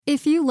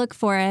If you look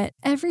for it,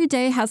 every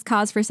day has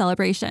cause for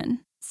celebration.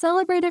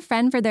 Celebrate a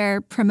friend for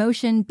their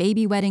promotion,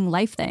 baby wedding,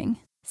 life thing.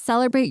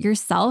 Celebrate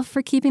yourself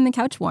for keeping the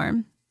couch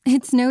warm.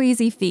 It's no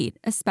easy feat,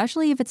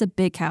 especially if it's a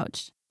big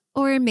couch.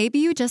 Or maybe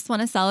you just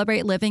want to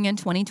celebrate living in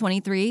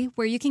 2023,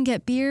 where you can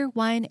get beer,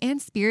 wine,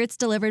 and spirits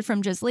delivered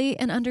from Drizzly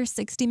in under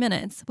 60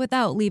 minutes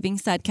without leaving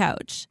said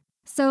couch.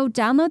 So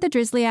download the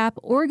Drizzly app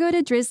or go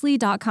to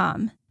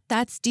drizzly.com.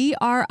 That's DRIZLY.com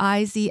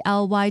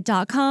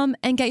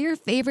and get your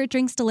favorite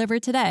drinks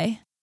delivered today.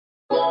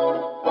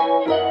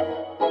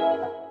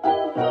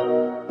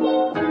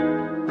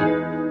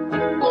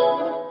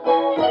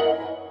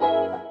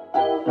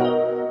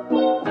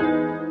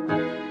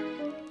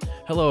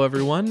 Hello,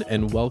 everyone,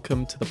 and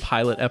welcome to the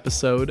pilot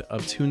episode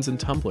of Tunes and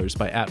Tumblers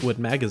by Atwood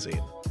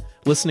Magazine.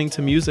 Listening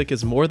to music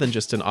is more than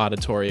just an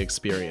auditory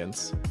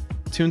experience.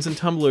 Tunes and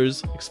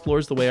Tumblers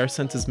explores the way our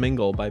senses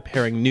mingle by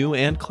pairing new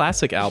and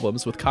classic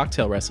albums with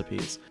cocktail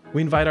recipes.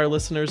 We invite our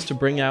listeners to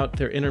bring out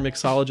their inner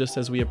mixologist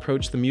as we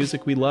approach the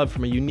music we love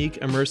from a unique,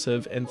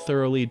 immersive, and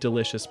thoroughly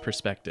delicious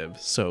perspective.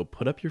 So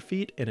put up your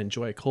feet and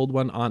enjoy a cold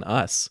one on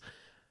us.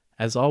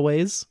 As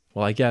always,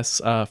 well, I guess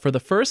for the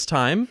first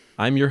time,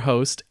 I'm your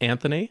host,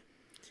 Anthony.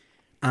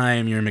 I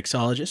am your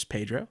mixologist,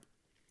 Pedro.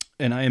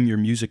 And I am your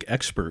music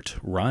expert,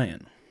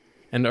 Ryan.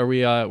 And are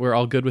we're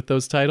all good with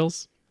those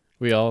titles?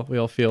 We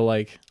all feel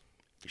like...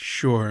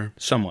 Sure.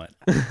 Somewhat.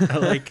 I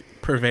like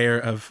purveyor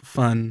of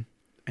fun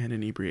and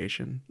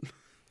inebriation.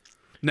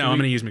 No, I'm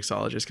going to use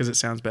mixologist because it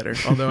sounds better,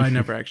 although I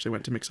never actually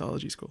went to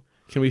mixology school.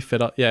 Can we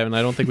fit all... Yeah, and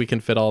I don't think we can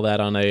fit all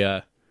that on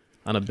a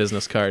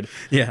business card.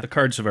 Yeah. The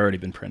cards have already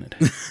been printed.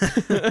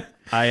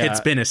 It's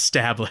been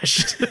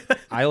established.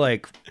 I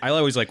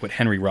always like what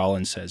Henry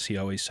Rollins says. He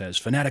always says,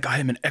 "Fanatic, I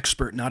am an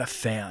expert, not a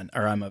fan."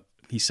 Or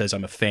he says,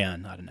 "I'm a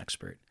fan, not an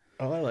expert."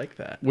 Oh, I like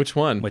that. Which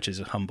one? Which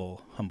is a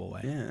humble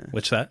way. Yeah.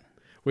 What's that?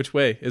 Which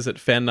way? Is it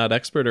fan not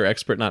expert or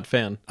expert not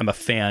fan? I'm a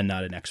fan,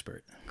 not an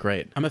expert.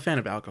 Great. I'm a fan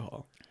of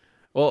alcohol.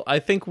 Well, I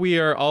think we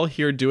are all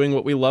here doing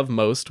what we love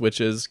most, which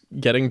is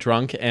getting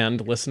drunk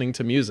and listening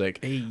to music.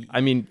 Hey.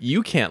 I mean,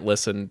 you can't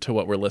listen to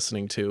what we're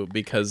listening to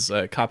because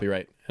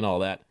copyright and all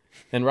that.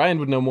 And Ryan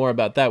would know more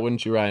about that,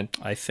 wouldn't you, Ryan?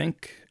 I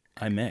think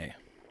I may.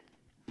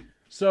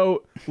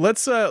 So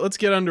let's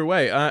get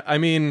underway.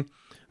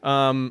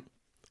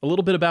 A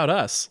little bit about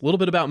us, a little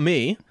bit about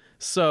me.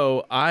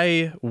 So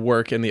I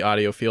work in the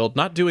audio field,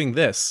 not doing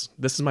this.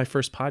 This is my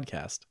first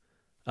podcast.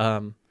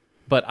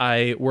 But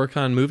I work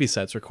on movie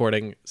sets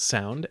recording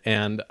sound,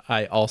 and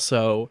I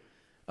also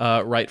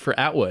write for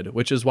Atwood,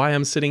 which is why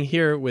I'm sitting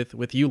here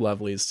with you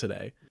lovelies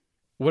today.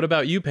 What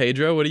about you,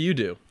 Pedro? What do you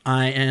do?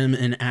 I am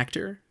an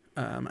actor.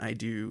 I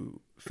do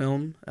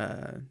film,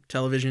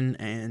 television,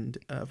 and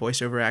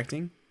voiceover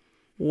acting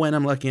when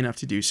I'm lucky enough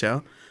to do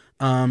so.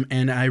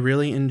 And I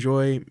really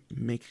enjoy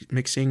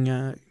mixing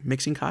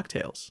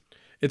cocktails.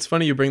 It's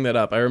funny you bring that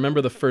up. I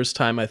remember the first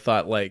time I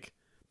thought, like,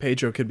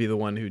 Pedro could be the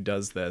one who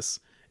does this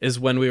is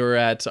when we were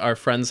at our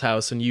friend's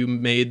house and you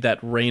made that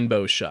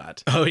rainbow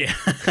shot. Oh, yeah.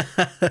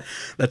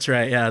 That's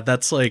right. Yeah,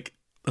 that's one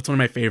of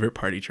my favorite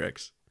party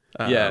tricks.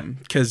 Yeah.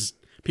 Because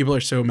people are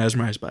so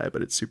mesmerized by it,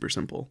 but it's super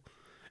simple.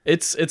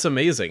 It's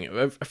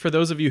amazing. For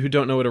those of you who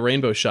don't know what a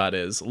rainbow shot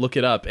is, look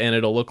it up and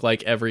it'll look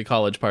like every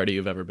college party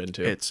you've ever been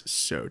to. It's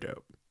so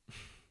dope.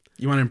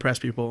 You want to impress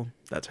people,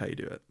 that's how you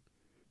do it.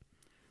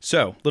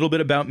 So, a little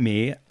bit about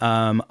me.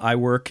 I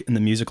work in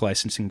the music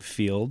licensing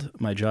field.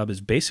 My job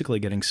is basically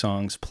getting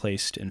songs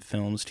placed in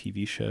films,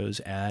 TV shows,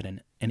 ad,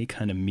 and any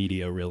kind of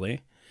media, really.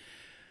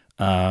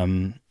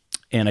 And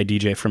I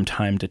DJ from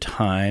time to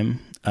time.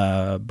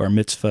 Bar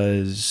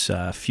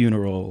mitzvahs,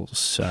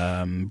 funerals,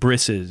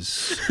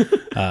 brisses,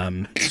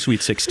 sweet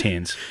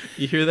 16s.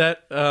 You hear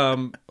that?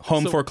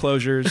 Home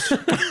foreclosures,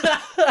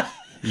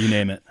 you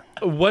name it.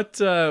 What's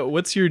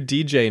your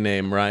DJ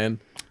name, Ryan?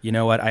 You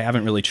know what? I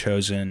haven't really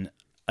chosen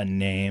a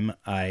name.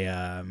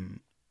 I'm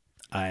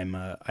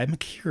a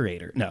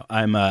curator. No,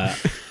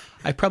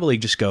 I probably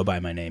just go by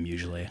my name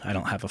usually. I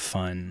don't have a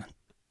fun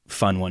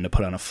one to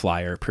put on a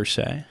flyer per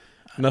se.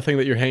 Nothing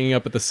that you're hanging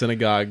up at the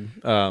synagogue.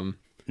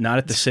 Not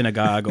at the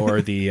synagogue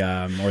or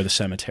the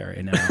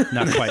cemetery. No,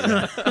 not quite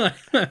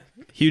that.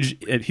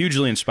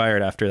 Hugely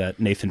inspired after that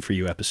Nathan For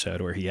You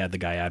episode where he had the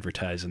guy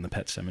advertise in the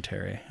pet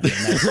cemetery.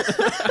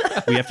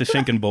 We have to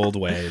think in bold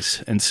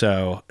ways. And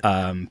so,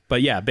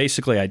 but yeah,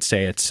 basically I'd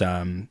say it's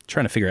trying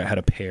to figure out how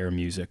to pair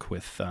music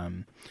with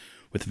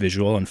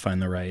visual and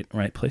find the right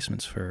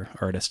placements for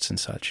artists and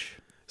such.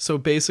 So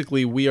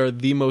basically we are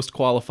the most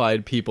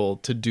qualified people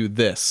to do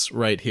this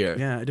right here.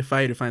 Yeah, I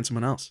defy you to find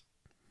someone else.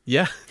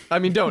 Yeah. I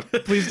mean, don't.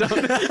 Please don't.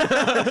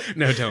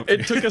 No, don't.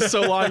 It took us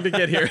so long to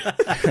get here.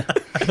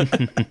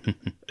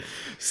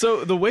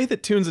 So the way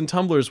that Tunes and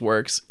Tumblers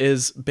works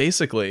is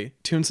basically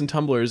Tunes and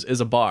Tumblers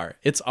is a bar.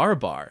 It's our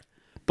bar.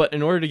 But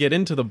in order to get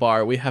into the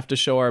bar, we have to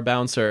show our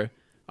bouncer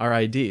our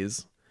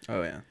IDs.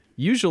 Oh, yeah.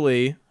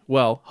 Usually,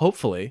 well,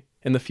 hopefully,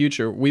 in the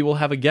future, we will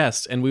have a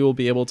guest and we will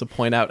be able to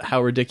point out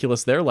how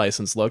ridiculous their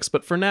license looks.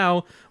 But for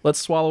now, let's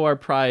swallow our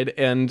pride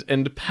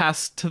and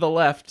pass to the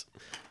left.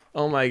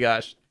 Oh my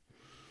gosh.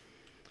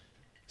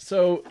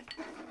 So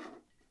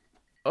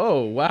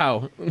Oh,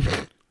 wow.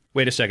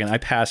 Wait a second. I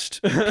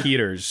passed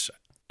Peter's,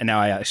 and now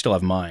I still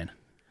have mine.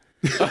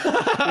 Wait,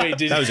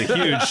 That was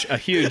a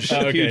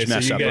huge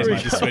mess up on my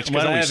part.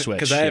 Why don't we switch?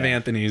 Because I have Yeah.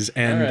 Anthony's,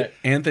 and All right.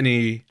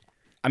 Anthony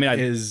I mean,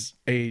 is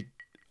a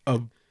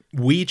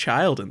wee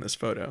child in this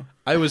photo.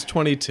 I was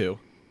 22.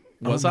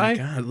 Was oh my I?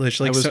 God, Lish,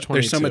 I like was there's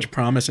so 22. much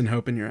promise and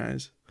hope in your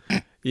eyes.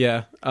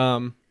 Yeah.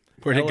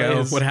 Where'd it LA go?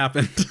 is- What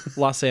happened?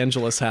 Los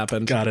Angeles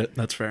happened. Got it.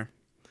 That's fair.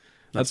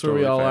 That's where we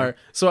totally all fair. are.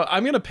 So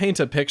I'm gonna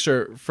paint a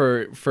picture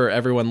for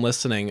everyone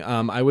listening.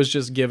 I was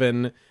just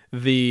given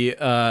the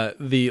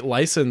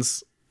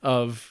license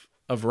of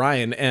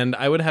Ryan, and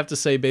I would have to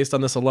say, based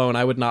on this alone,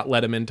 I would not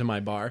let him into my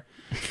bar.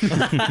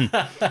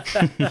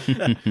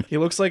 He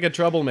looks like a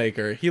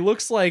troublemaker. He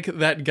looks like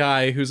that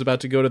guy who's about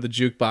to go to the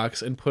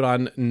jukebox and put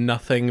on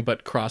nothing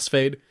but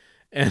crossfade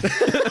and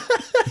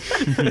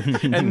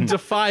and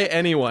defy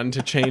anyone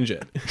to change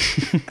it.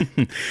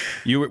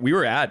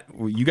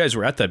 you guys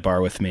were at that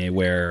bar with me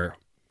where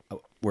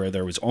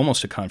there was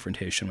almost a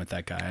confrontation with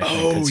that guy.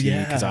 Oh,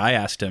 yeah. Because I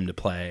asked him to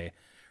play,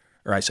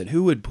 or I said,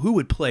 who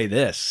would play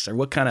this, or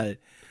what kind of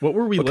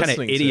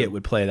listening idiot to?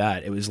 would play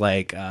that? It was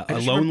like a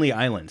Lonely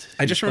Island.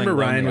 I He just was playing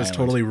remember Ryan Lonely was Island.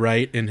 totally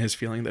right in his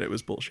feeling that it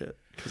was bullshit,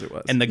 because it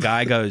was. And the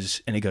guy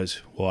goes,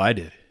 well, I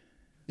did.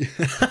 And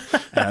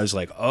I was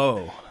like,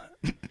 oh.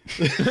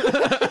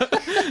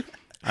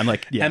 I'm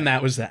like, yeah. and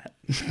that was that.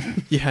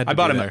 You had to I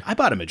bought be him. there. I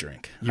bought him a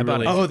drink.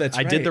 really- Oh, that's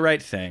I did right. the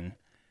right thing.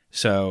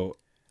 So,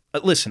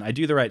 listen, I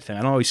do the right thing.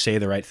 I don't always say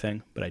the right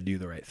thing, but I do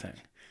the right thing.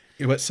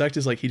 What sucked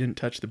is like he didn't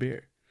touch the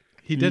beer.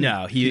 He didn't.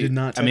 No, He did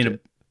not I mean, touch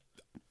it.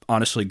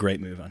 honestly, great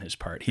move on his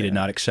part. He did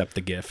not accept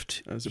the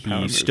gift. That was a power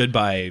He move. stood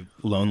by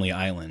Lonely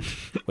Island,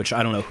 which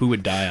I don't know who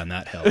would die on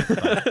that hill.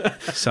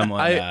 But someone.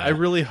 I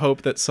really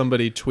hope that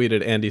somebody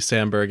tweeted Andy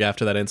Samberg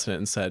after that incident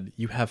and said,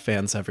 "You have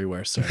fans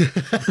everywhere, sir."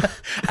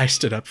 I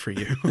stood up for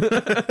you.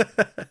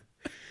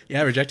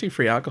 Yeah, rejecting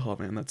free alcohol,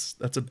 man.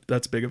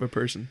 That's big of a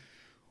person.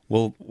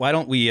 Well, why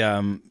don't we,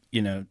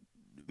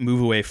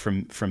 move away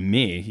from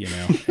me,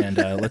 and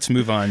let's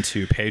move on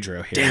to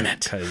Pedro here. Damn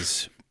it.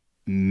 Because,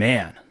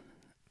 man,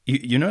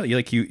 you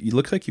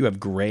look like you have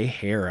gray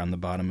hair on the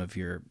bottom of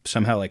your.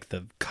 Somehow, like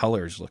the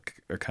colors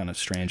are kind of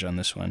strange on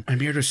this one. My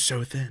beard was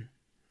so thin.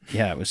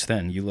 Yeah, it was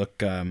thin. You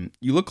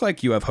look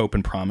like you have hope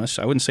and promise.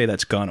 I wouldn't say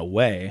that's gone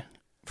away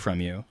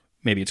from you.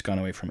 Maybe it's gone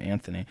away from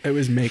Anthony. It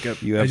was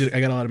makeup. You have- I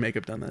got a lot of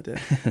makeup done that day.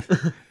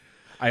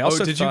 I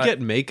also did thought- you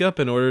get makeup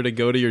in order to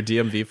go to your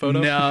DMV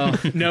photo?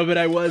 No, but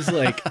I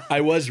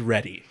was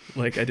ready.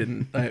 Like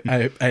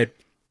I had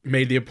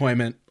made the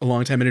appointment a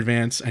long time in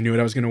advance. I knew what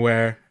I was going to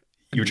wear.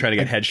 you were trying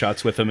to get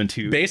headshots with them and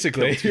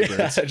Basically, kill two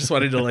birds. I just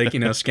wanted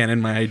to scan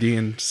in my ID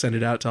and send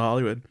it out to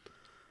Hollywood.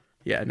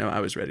 Yeah, no, I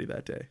was ready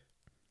that day.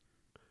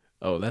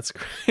 Oh, that's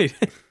great.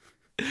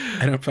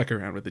 I don't fuck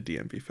around with the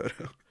DMV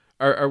photo.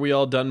 Are we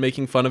all done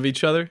making fun of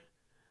each other?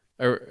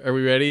 Are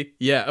we ready?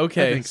 Yeah,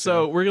 okay. think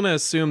So so. we're going to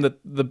assume that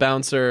the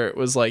bouncer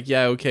was like,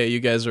 yeah, okay,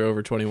 you guys are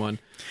over 21.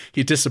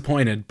 He's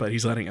disappointed, but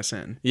he's letting us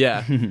in.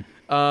 Yeah.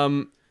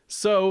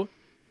 So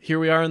here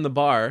we are in the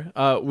bar.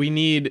 We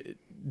need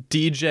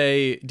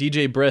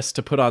DJ Briss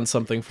to put on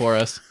something for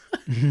us.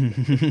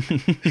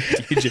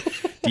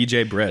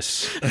 DJ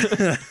Briss.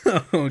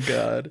 Oh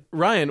God.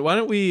 Ryan, why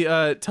don't we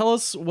tell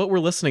us what we're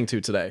listening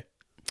to today?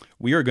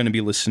 We are going to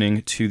be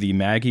listening to the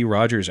Maggie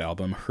Rogers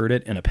album, Heard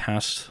It in a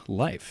Past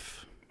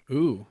Life.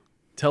 Ooh,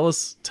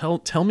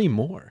 tell me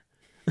more.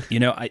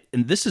 And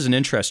this is an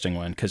interesting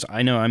one because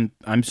I know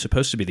I'm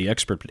supposed to be the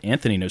expert, but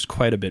Anthony knows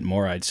quite a bit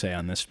more, I'd say,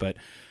 on this. But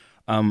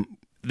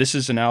this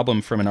is an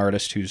album from an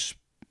artist who's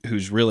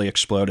really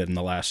exploded in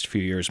the last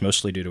few years,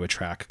 mostly due to a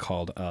track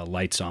called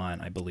Lights On.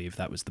 I believe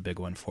that was the big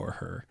one for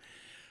her.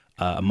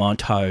 A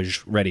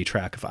montage-ready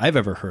track, if I've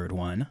ever heard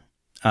one.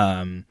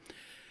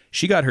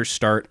 She got her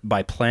start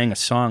by playing a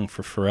song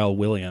for Pharrell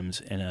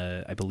Williams in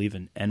I believe,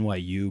 an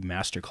NYU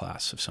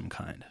masterclass of some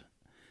kind.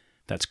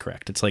 That's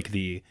correct. It's like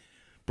the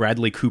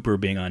Bradley Cooper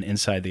being on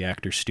Inside the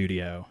Actor's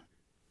Studio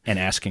and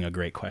asking a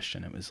great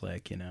question. It was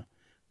like,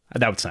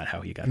 that was not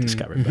how he got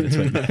discovered, but it's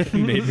what it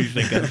made me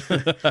think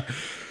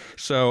of.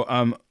 So,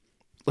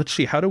 let's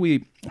see. How do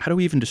we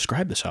even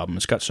describe this album?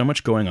 It's got so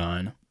much going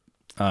on.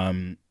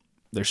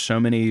 There's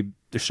so many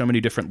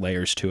different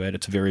layers to it.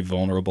 It's a very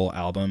vulnerable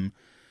album,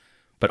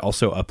 but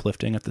also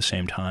uplifting at the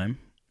same time.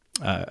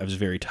 I was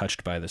very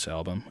touched by this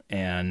album,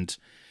 and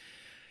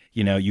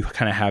you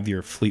kind of have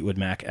your Fleetwood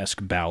Mac-esque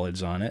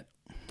ballads on it.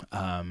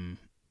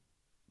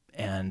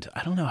 And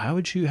I don't know, how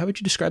would you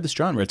describe this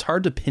genre? It's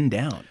hard to pin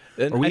down.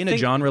 And Are we I in a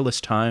think-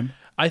 genreless time?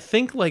 I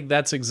think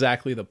that's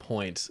exactly the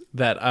point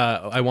that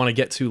I want to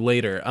get to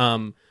later.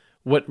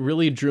 What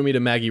really drew me to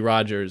Maggie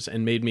Rogers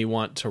and made me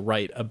want to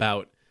write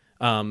about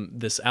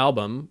this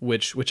album,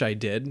 which I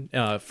did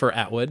for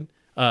Atwood,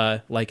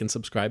 like and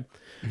subscribe,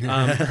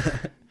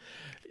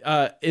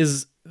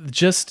 is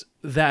just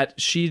that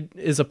she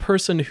is a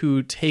person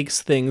who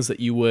takes things that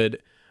you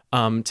would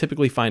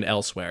typically find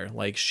elsewhere.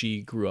 Like,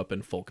 she grew up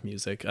in folk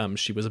music.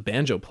 She was a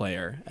banjo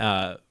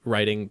player,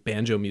 writing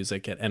banjo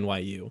music at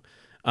NYU.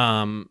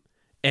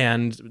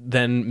 and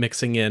then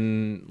mixing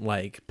in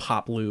like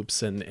pop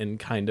loops and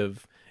kind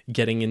of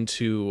getting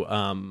into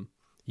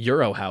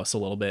Euro house a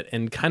little bit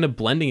and kind of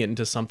blending it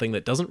into something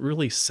that doesn't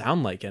really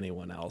sound like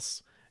anyone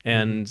else.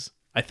 And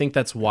I think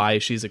that's why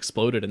she's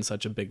exploded in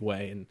such a big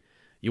way. And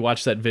you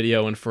watch that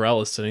video and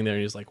Pharrell is sitting there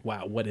and he's like,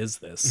 wow, what is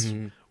this?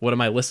 What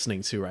am I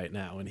listening to right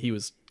now? And he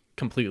was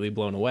completely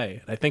blown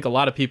away. And I think a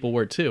lot of people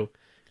were too.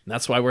 And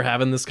that's why we're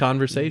having this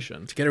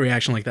conversation. To get a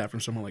reaction like that from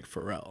someone like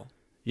Pharrell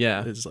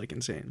Yeah. is like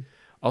insane.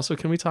 Also,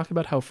 can we talk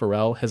about how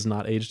Pharrell has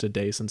not aged a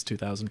day since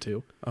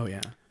 2002? Oh,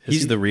 yeah.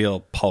 He's the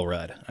real Paul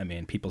Rudd. I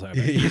mean, people talk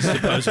about he's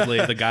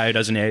supposedly the guy who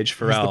doesn't age.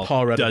 Pharrell He's the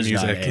Paul Rudd of does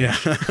music. not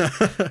age.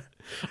 Yeah.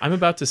 I'm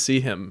about to see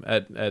him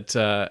at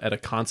a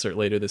concert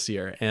later this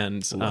year.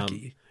 And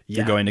Lucky.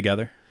 You're going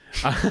together?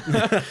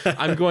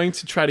 I'm going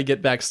to try to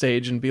get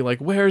backstage and be like,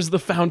 where's the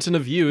fountain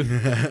of youth?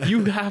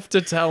 You have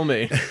to tell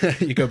me.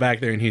 You go back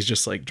there and he's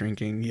just like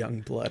drinking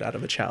young blood out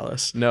of a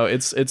chalice. No,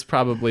 it's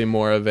probably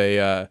more of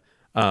a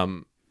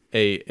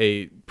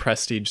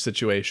prestige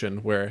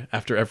situation where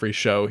after every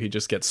show he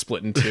just gets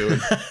split in two.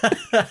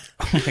 Oh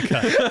my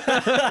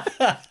god.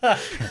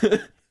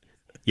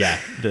 Yeah,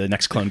 the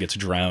next clone gets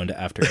drowned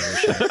after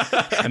every show.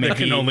 I mean, There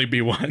can only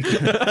be one.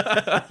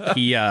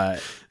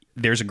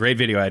 There's a great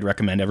video I'd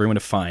recommend everyone to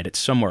find. It's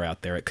somewhere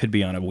out there. It could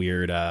be on a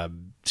weird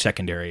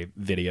secondary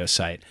video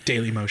site.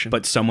 Daily Motion.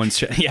 But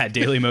someone's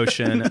Daily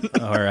Motion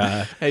or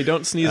Hey,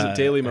 don't sneeze at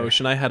Daily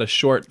Motion. I had a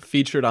short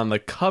featured on the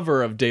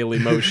cover of Daily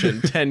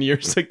Motion 10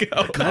 years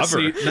ago.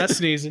 cover. Not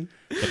sneezing.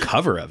 The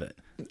cover of it.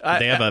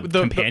 They have a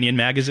companion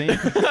magazine. They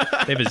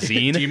have a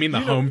zine. Do you mean the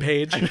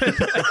homepage?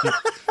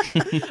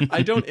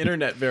 I don't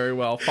internet very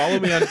well. Follow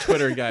me on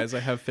Twitter, guys.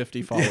 I have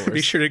 50 followers.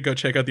 Be sure to go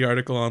check out the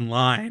article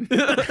online.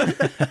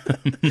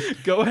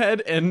 Go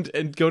ahead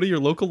and go to your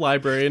local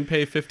library and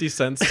pay 50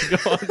 cents to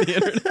go on the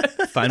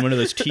internet. Find one of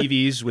those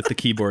TVs with the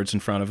keyboards in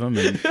front of them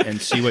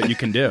and see what you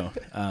can do.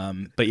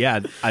 But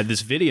yeah,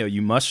 this video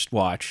you must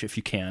watch if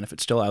you can, if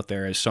it's still out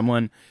there, is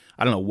someone,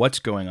 I don't know what's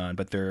going on,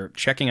 but they're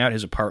checking out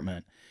his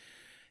apartment.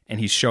 And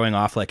he's showing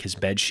off like his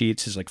bed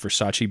sheets, his like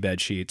Versace bed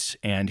sheets,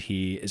 and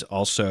he is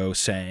also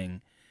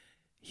saying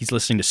he's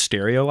listening to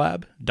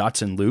Stereolab,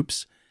 Dots and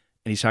Loops,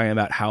 and he's talking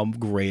about how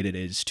great it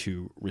is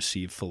to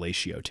receive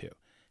fellatio to.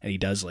 And he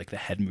does like the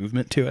head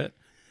movement to it.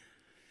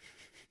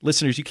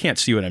 Listeners, you can't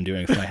see what I'm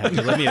doing with my head.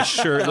 But let me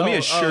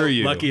assure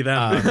you. Lucky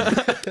them.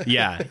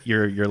 Yeah,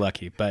 you're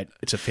lucky. But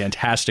it's a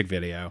fantastic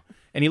video.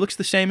 And he looks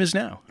the same as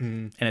now.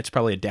 And it's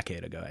probably a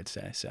decade ago, I'd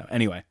say. So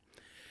anyway.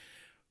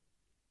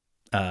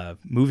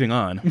 Moving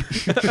on. Now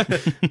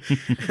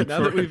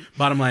that we've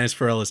Bottom line is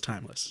Pharrell is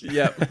timeless.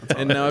 Yep.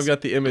 And now I've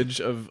got the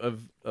image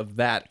of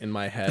that in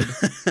my head.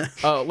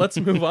 Let's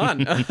move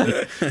on.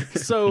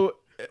 So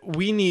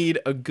we need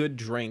a good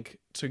drink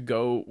to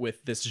go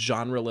with this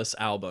genreless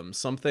album.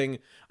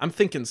 I'm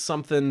thinking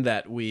something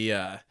that we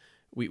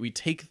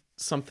take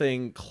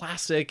something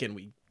classic and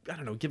we, I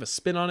don't know, give a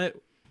spin on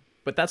it.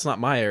 But that's not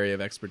my area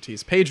of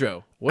expertise.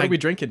 Pedro, what are we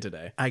drinking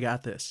today? I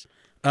got this.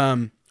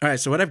 All right,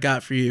 so what I've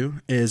got for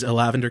you is a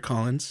Lavender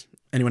Collins.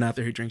 Anyone out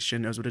there who drinks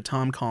gin knows what a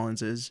Tom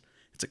Collins is.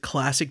 It's a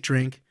classic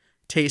drink,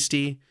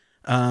 tasty.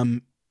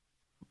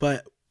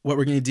 But what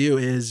we're going to do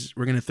is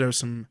we're going to throw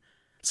some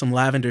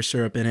lavender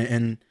syrup in it.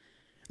 And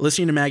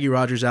listening to Maggie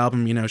Rogers'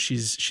 album, you know,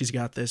 she's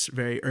got this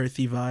very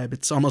earthy vibe.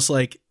 It's almost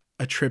like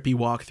a trippy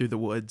walk through the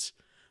woods.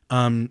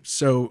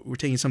 So we're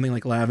taking something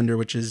like lavender,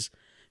 which is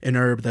an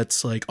herb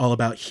that's like all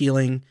about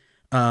healing.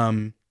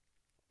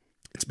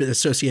 It's been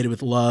associated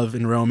with love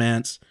and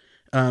romance.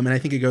 And I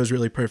think it goes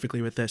really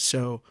perfectly with this.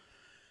 So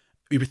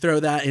we would throw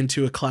that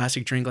into a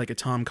classic drink like a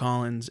Tom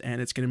Collins,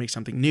 and it's going to make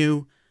something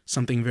new,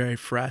 something very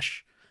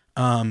fresh,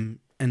 and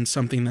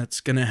something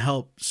that's going to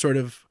help sort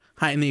of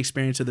heighten the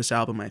experience of this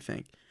album, I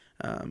think.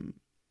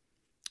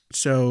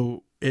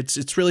 So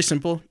it's really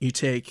simple. You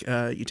take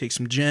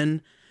some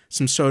gin,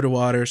 some soda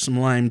water, some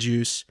lime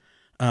juice,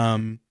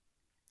 and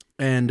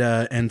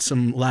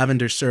some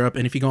lavender syrup.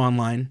 And if you go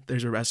online,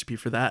 there's a recipe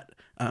for that,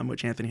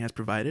 which Anthony has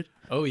provided.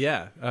 Oh,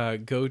 yeah.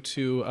 Go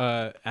to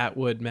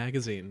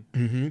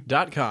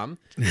atwoodmagazine.com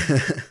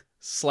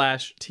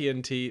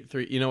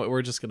 /TNT3. You know what?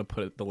 We're just going to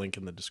put the link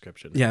in the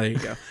description. Yeah, there you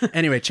go.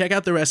 Anyway, check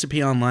out the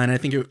recipe online. I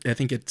think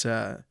it's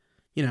try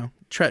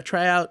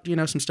out,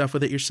 some stuff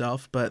with it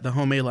yourself, but the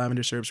homemade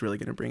lavender syrup is really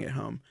going to bring it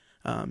home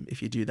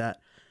if you do that.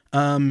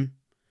 So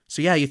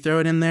yeah, you throw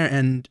it in there,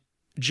 and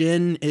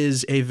gin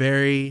is a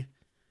very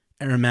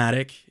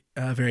aromatic,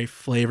 very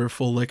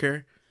flavorful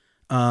liquor.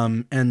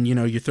 And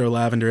you throw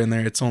lavender in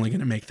there, it's only going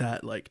to make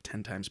that like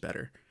 10 times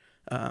better.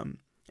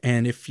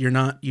 And if you're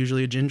not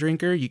usually a gin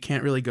drinker, you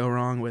can't really go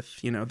wrong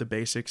with, the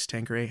basics.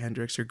 Tanqueray,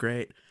 Hendrix are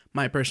great.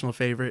 My personal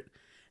favorite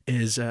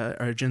is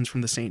our gins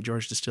from the St.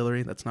 George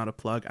Distillery. That's not a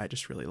plug. I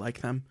just really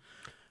like them.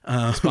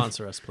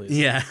 Sponsor us, please.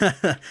 Yeah.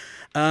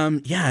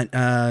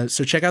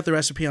 So check out the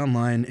recipe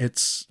online.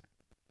 It's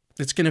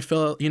going to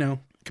fill,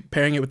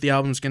 pairing it with the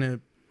album is going to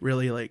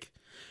really like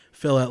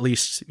fill at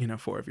least,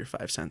 4 of your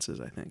 5 senses,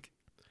 I think.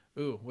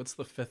 Ooh, what's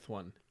the 5th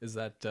one? Is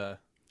that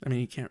I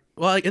mean, you can't.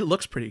 Well, it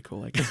looks pretty cool.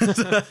 Like,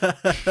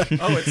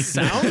 Oh, it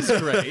sounds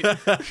great.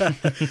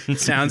 it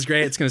sounds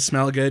great. It's gonna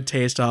smell good,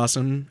 taste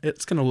awesome.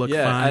 It's gonna look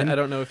fine. I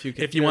don't know if you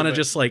can. If you want to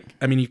just like,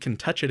 I mean, you can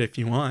touch it if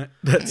you want.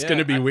 That's Yeah,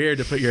 gonna be weird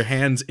to put your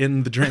hands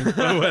in the drink,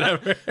 but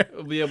whatever.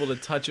 I'll be able to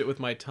touch it with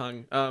my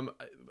tongue.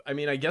 I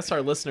mean, I guess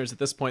our listeners at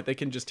this point, they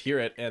can just hear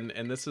it,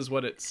 and this is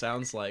what it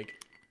sounds like.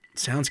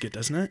 Sounds good,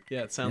 doesn't it?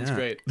 Yeah, it sounds Yeah.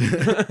 great.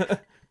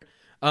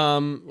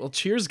 Well,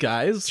 cheers,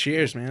 guys.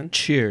 Cheers, man.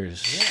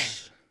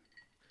 Cheers.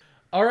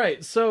 All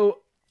right, so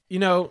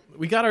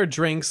we got our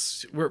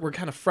drinks. We're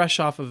kind of fresh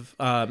off of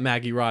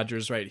Maggie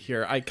Rogers right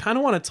here. I kind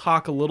of want to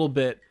talk a little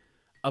bit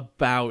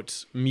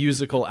about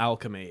musical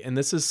alchemy, and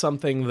this is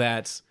something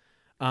that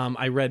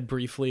I read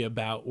briefly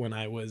about when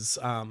I was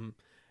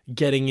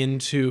getting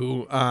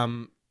into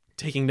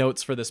taking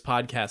notes for this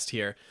podcast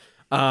here.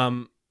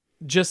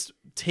 Just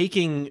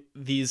taking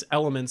these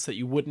elements that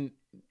you wouldn't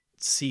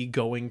see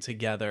going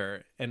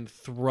together and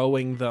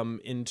throwing them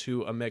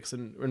into a mix.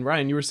 And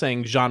Ryan, you were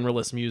saying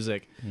genreless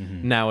music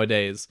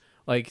nowadays.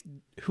 Like,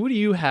 who do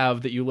you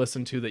have that you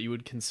listen to that you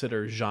would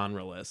consider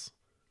genreless?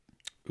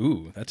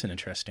 Ooh, that's an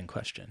interesting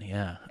question.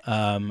 Yeah.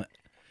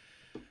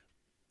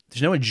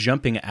 There's no one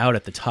jumping out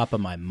at the top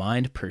of my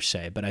mind per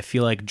se, but I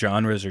feel like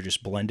genres are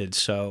just blended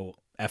so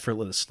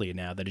effortlessly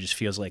now that it just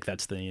feels like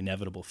that's the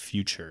inevitable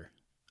future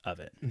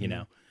of it, you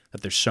know,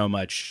 that there's so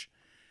much,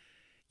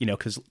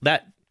 because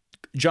that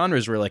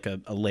genres were like a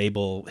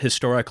label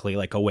historically,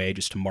 like a way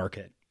just to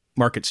market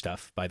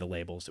stuff by the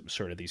labels. It was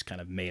sort of these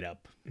kind of made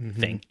up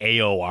thing.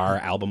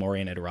 AOR, album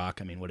oriented rock.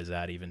 I mean, what does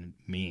that even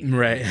mean?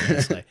 Right.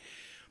 It's like,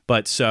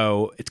 but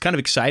so it's kind of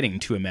exciting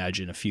to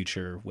imagine a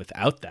future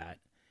without that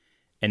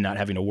and not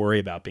having to worry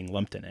about being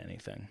lumped into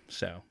anything.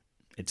 So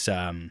it's,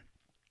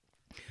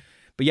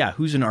 but yeah,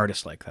 who's an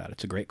artist like that?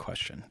 It's a great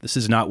question. This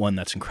is not one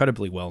that's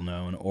incredibly well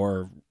known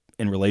or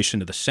in relation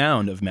to the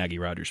sound of Maggie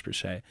Rogers per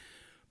se.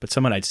 But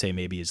someone I'd say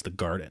maybe is The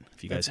Garden.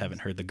 If you guys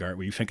haven't heard The Garden,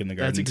 were you thinking The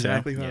Garden? That's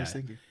exactly what I Yeah. was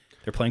thinking.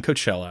 They're playing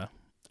Coachella.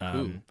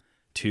 Ooh.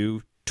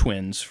 Two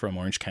twins from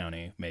Orange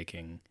County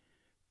making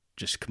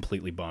just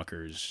completely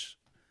bonkers.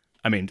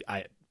 I mean,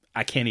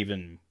 I can't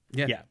even.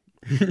 Yeah.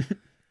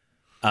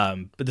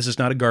 But this is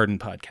not a garden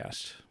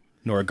podcast,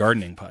 nor a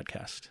gardening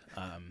podcast.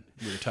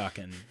 We're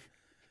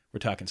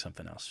talking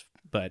something else.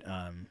 But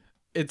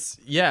It's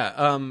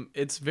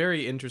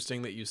very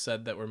interesting that you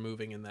said that we're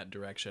moving in that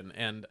direction.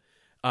 And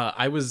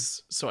I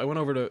went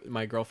over to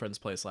my girlfriend's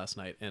place last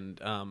night,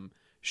 and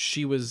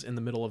she was in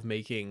the middle of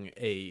making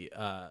a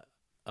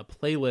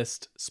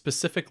playlist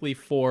specifically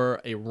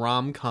for a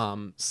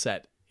rom-com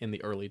set in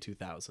the early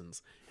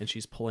 2000s, and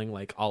she's pulling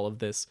like all of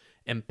this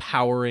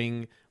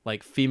empowering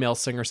like female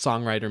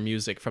singer-songwriter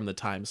music from the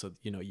time. So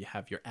you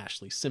have your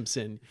Ashley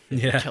Simpson,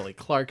 your Kelly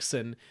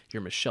Clarkson,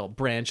 your Michelle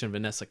Branch, and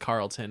Vanessa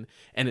Carlton,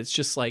 and it's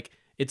just like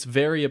it's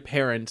very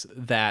apparent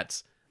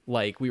that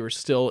like we were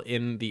still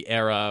in the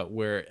era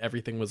where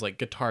everything was like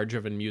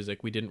guitar-driven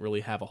music. We didn't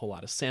really have a whole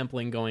lot of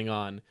sampling going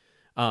on.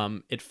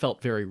 It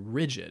felt very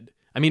rigid.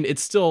 I mean,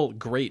 it's still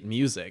great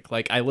music.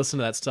 Like I listen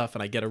to that stuff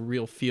and I get a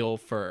real feel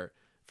for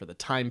the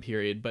time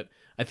period. But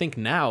I think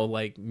now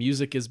like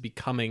music is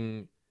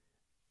becoming,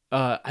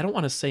 I don't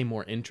want to say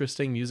more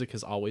interesting. Music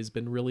has always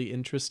been really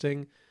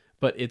interesting,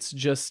 but it's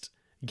just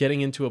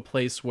getting into a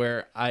place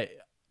where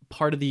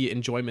part of the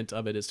enjoyment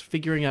of it is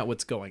figuring out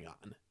what's going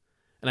on.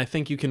 And I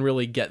think you can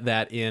really get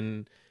that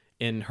in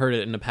Heard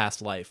It in a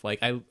Past Life. Like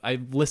I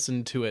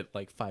listened to it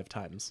like 5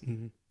 times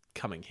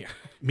coming here.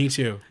 Me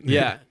too.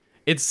 Yeah.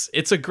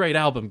 It's a great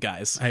album,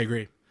 guys. I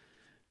agree.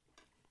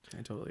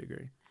 I totally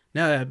agree.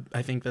 No,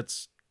 I think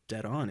that's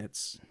dead on.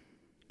 It's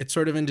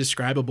sort of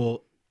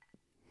indescribable,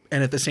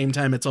 and at the same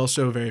time, it's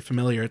also very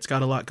familiar. It's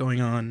got a lot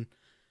going on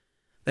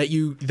that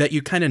you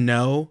kind of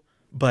know,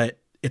 but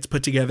it's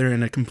put together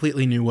in a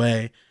completely new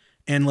way.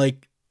 And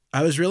like,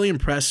 I was really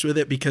impressed with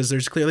it because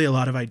there's clearly a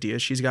lot of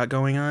ideas she's got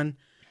going on,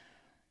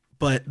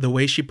 but the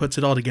way she puts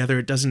it all together,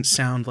 it doesn't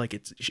sound like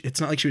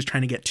it's not like she was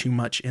trying to get too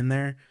much in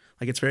there.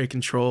 Like it's very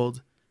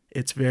controlled.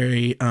 It's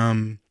very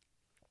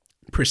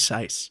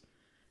precise,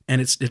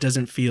 and it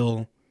doesn't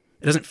feel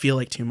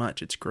like too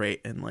much. It's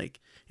great, and like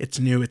it's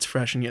new, it's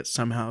fresh, and yet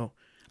somehow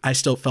I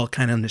still felt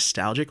kind of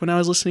nostalgic when I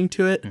was listening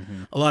to it.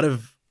 Mm-hmm. A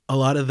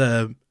lot of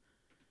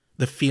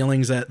the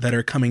feelings that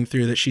are coming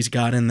through that she's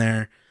got in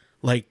there,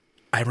 like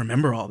I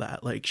remember all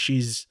that. Like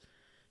she's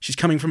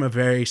coming from a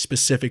very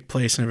specific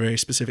place and a very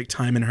specific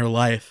time in her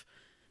life,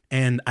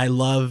 and I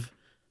love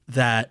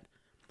that.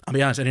 I'll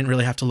be honest, I didn't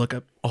really have to look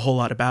up a whole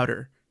lot about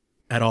her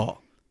at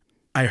all.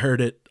 I heard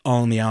it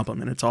all in the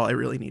album, and it's all I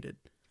really needed.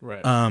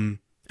 Right. And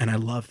I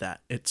love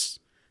that. It's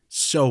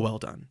so well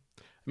done.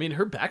 I mean,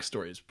 her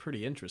backstory is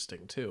pretty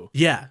interesting too.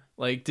 Yeah.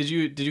 Like, did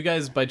you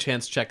guys by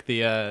chance check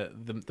the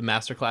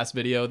masterclass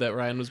video that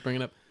Ryan was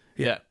bringing up?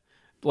 Yeah.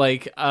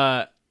 Like,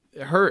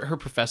 her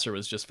professor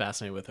was just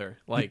fascinated with her.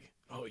 Like,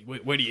 oh,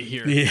 where do you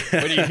hear? Yeah.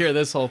 Where do you hear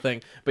this whole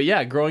thing? But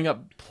yeah, growing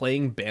up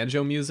playing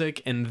banjo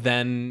music and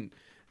then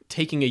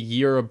taking a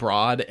year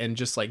abroad and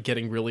just like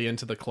getting really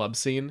into the club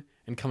scene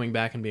and coming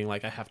back and being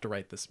like, I have to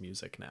write this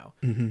music now.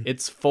 Mm-hmm.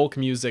 It's folk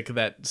music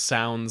that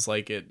sounds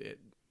like it.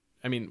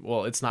 I mean,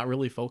 well, it's not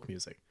really folk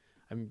music.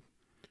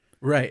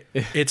 Right.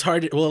 It's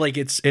hard.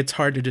 It's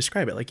hard to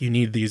describe it. Like, you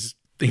need these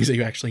things that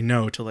you actually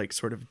know to like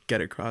sort of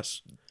get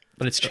across.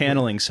 But it's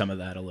channeling some of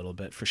that a little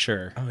bit for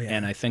sure. Oh, yeah.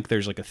 And I think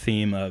there's like a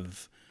theme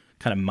of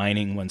kind of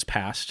mining one's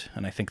past,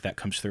 and I think that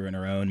comes through in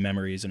her own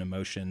memories and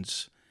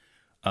emotions,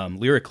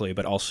 lyrically,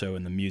 but also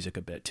in the music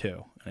a bit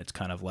too. And it's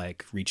kind of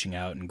like reaching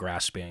out and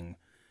grasping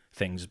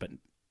things, but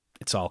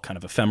it's all kind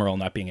of ephemeral,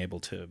 not being able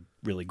to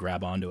really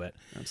grab onto it.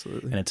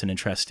 Absolutely. And it's an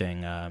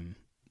interesting,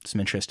 some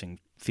interesting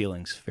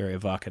feelings, very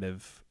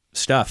evocative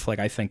stuff. Like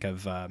I think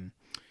of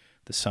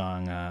the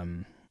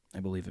song, I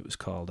believe it was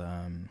called,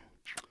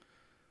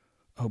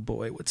 oh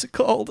boy, what's it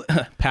called?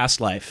 Past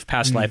Life.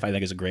 Past Life, I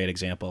think, is a great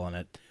example, and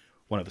it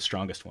one of the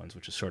strongest ones,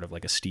 which is sort of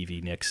like a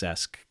Stevie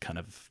Nicks-esque kind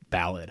of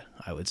ballad,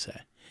 I would say.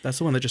 That's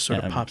the one that just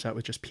sort of pops out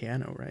with just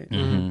piano, right?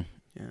 Mm-hmm.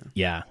 Yeah.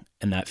 Yeah,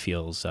 and that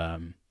feels,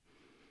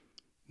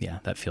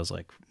 that feels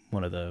like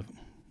one of the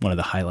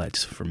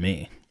highlights for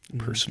me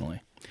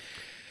personally.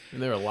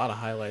 And there are a lot of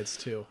highlights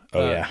too.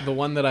 Oh, yeah. The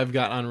one that I've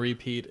got on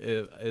repeat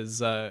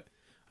is a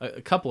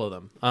couple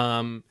of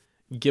them.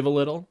 Give a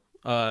Little.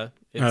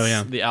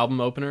 It's the album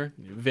opener.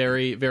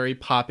 Very, very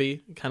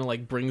poppy. Kind of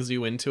like brings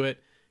you into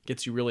it.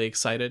 Gets you really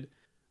excited.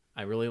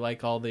 I really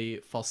like all the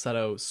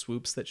falsetto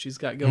swoops that she's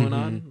got going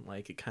on.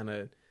 Like it kind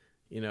of,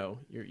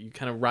 you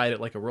kind of ride it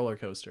like a roller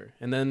coaster.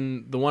 And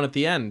then the one at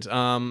the end,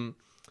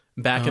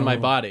 Back in My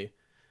Body.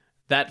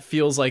 That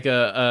feels like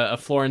a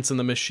Florence and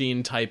the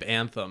Machine type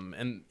anthem.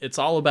 And it's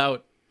all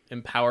about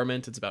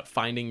empowerment. It's about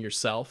finding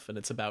yourself. And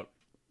it's about,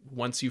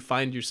 once you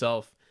find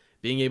yourself,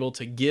 being able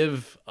to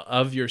give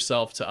of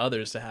yourself to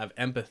others, to have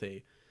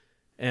empathy.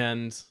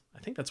 And I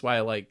think that's why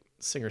I like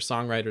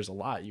singer-songwriters a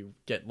lot. You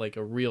get like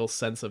a real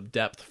sense of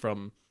depth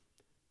from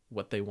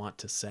what they want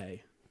to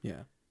say.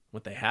 Yeah.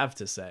 What they have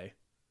to say.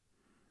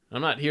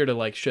 I'm not here to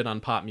like shit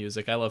on pop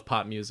music. I love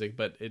pop music,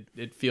 but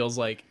it feels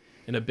like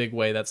in a big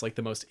way that's like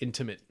the most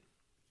intimate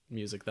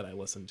music that I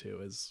listen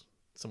to, is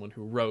someone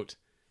who wrote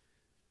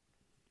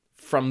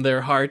from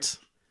their heart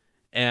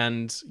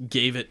and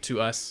gave it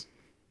to us.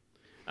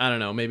 I don't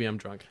know. Maybe I'm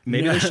drunk.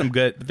 Maybe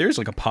there's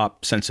like a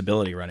pop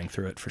sensibility running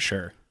through it for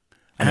sure.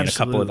 I mean, a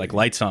couple of like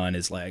Lights On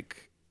is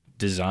like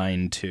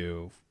designed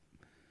to,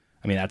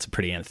 I mean, that's a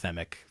pretty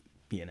anthemic,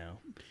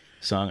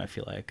 song, I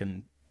feel like.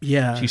 And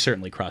yeah, she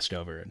certainly crossed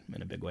over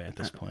in a big way at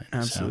this point.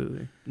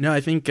 Absolutely. So. No,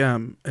 I think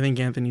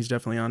Anthony's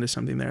definitely onto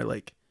something there.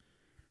 Like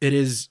it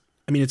is,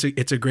 I mean,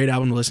 it's a great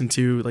album to listen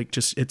to. Like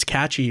just, it's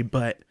catchy,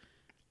 but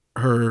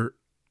who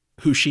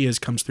she is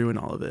comes through in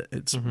all of it.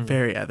 It's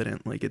very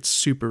evident. Like it's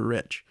super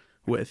rich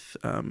with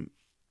her.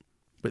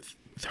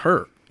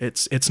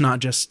 It's not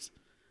just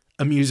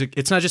a music.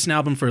 It's not just an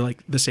album for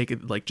like the sake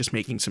of like just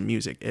making some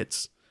music.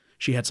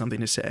 She had something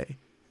to say,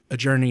 a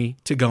journey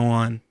to go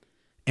on,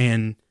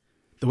 and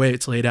the way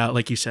it's laid out,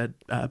 like you said,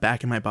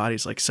 Back in My Body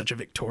is like such a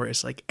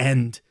victorious like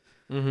end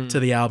to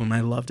the album.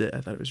 I loved it.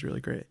 I thought it was really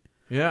great.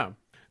 Yeah.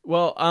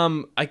 Well,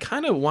 I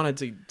kind of wanted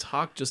to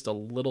talk just a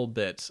little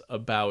bit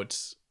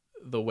about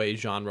the way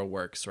genre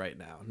works right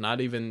now, not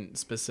even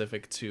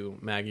specific to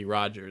Maggie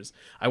Rogers.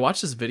 I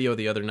watched this video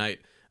the other night.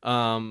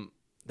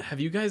 Have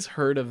you guys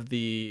heard of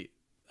the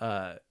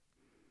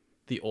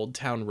Old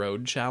Town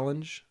Road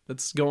challenge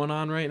that's going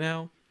on right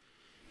now?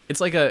 It's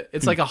like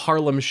a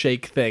Harlem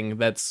Shake thing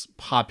that's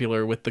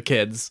popular with the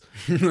kids.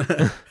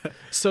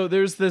 So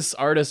there's this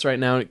artist right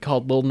now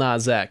called Lil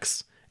Nas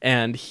X,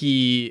 and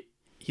he's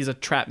a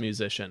trap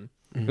musician,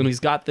 and he's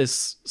got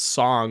this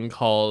song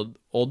called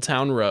Old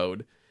Town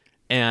Road,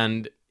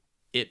 and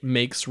it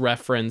makes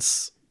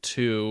reference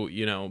to,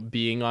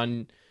 being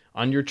on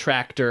your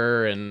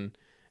tractor and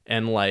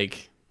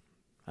like,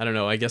 I don't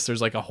know, I guess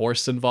there's like a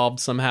horse involved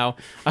somehow.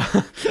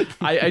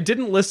 I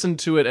didn't listen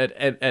to it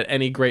at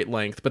any great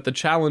length, but the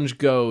challenge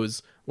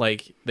goes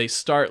like they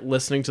start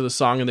listening to the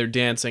song and they're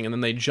dancing, and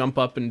then they jump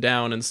up and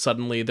down, and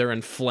suddenly they're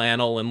in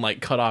flannel and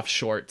like cut off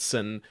shorts,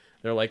 and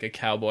they're like a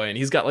cowboy, and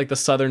he's got like the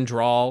southern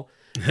drawl.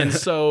 And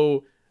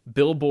so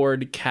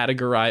iTunes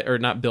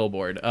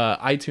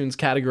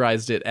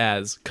categorized it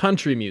as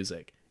country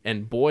music,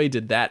 and boy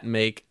did that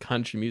make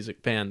country music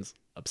fans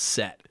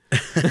upset.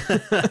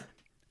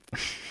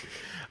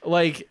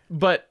 Like,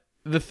 but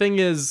the thing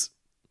is,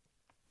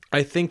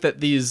 I think that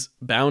these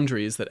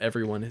boundaries that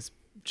everyone is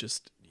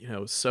just,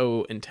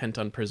 so intent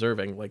on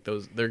preserving, like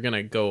they're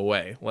gonna go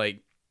away.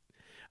 Like,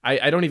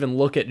 I don't even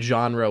look at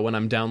genre when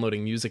I'm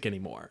downloading music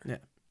anymore. Yeah.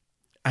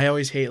 I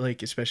always hate,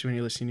 like, especially when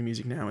you're listening to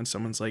music now and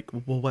someone's like,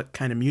 well, what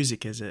kind of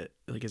music is it?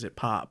 Like, is it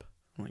pop?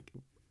 I'm like,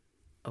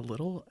 a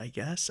little, I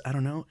guess. I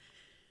don't know.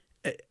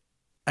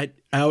 I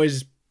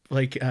always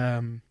like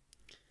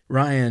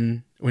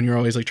Ryan, when you're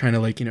always like trying to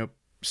like,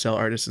 sell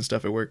artists and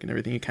stuff at work and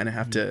everything, you kind of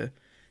have to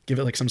give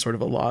it like some sort of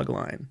a log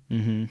line.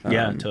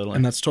 Yeah, totally.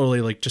 And that's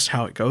totally like just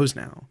how it goes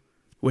now,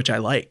 which I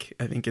like.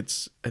 I think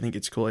it's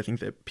cool. I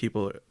think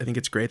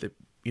it's great that,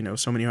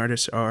 so many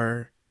artists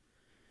are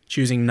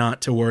choosing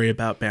not to worry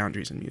about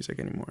boundaries in music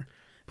anymore.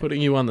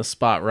 Putting you on the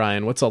spot,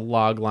 Ryan. What's a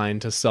log line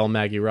to sell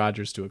Maggie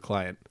Rogers to a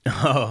client?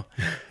 Oh,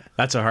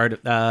 that's a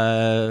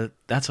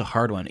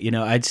hard one. You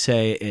know, I'd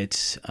say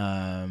it's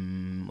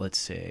let's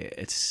say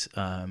it's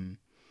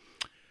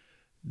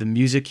the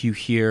music you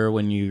hear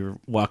when you're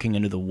walking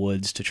into the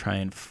woods to try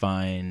and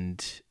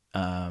find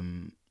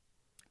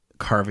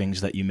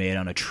carvings that you made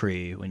on a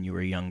tree when you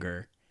were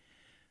younger.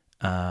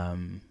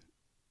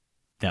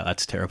 Yeah,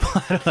 that's terrible.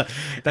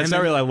 That's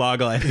not really a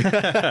log line.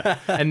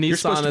 And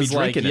Nissan is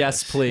like,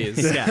 yes,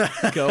 please. Yeah,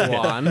 go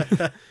on.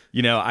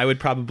 You know, I would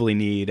probably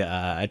need,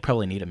 I'd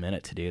probably need a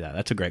minute to do that.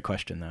 That's a great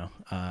question, though.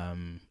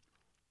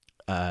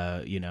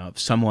 You know, if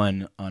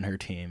someone on her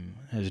team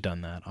has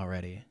done that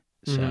already,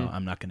 so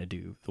I'm not going to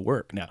do the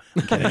work. No,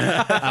 I'm kidding.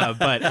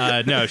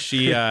 But no,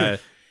 she,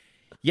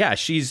 yeah,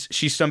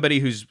 she's somebody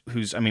who's,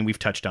 I mean, we've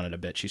touched on it a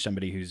bit. She's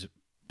somebody who's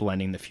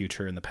blending the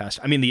future and the past.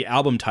 I mean, the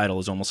album title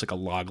is almost like a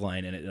log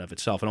line in and of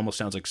itself. It almost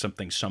sounds like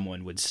something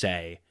someone would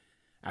say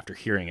after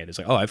hearing it. It's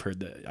like, oh, I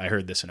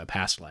heard this in a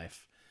past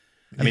life.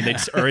 I mean,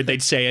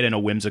 they'd say it in a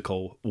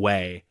whimsical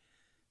way,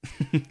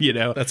 you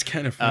know. That's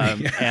kind of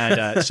funny.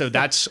 And so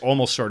that's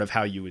almost sort of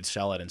how you would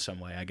sell it in some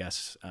way, I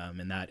guess.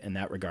 In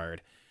that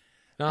regard.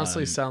 It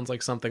honestly sounds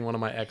like something one of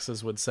my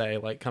exes would say,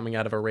 like coming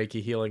out of a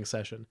Reiki healing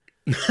session.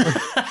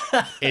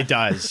 It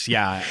does,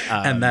 yeah.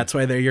 And that's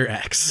why they're your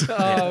ex.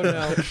 Oh,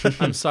 no.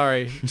 I'm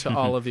sorry to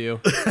all of you.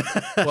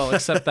 Well,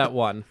 except that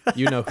one.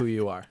 You know who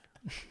you are.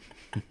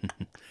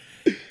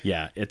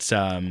 Yeah, it's,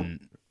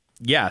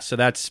 yeah, so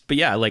that's, but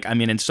yeah, like, I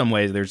mean, in some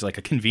ways, there's like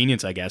a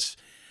convenience, I guess.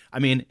 I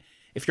mean,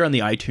 if you're on the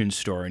iTunes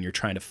store and you're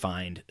trying to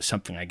find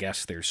something, I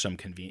guess there's some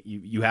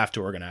you have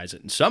to organize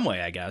it in some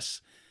way, I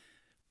guess.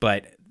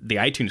 But the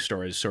iTunes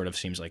store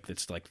seems like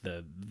it's like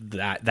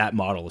that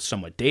model is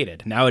somewhat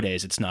dated.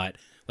 Nowadays, it's not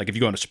like if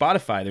you go into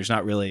Spotify, there's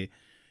not really,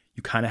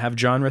 you kind of have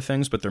genre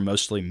things, but they're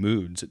mostly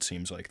moods. It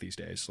seems like these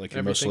days, like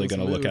you're mostly going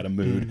to look at a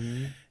mood.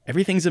 Mm-hmm.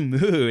 Everything's a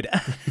mood.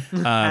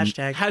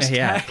 Hashtag.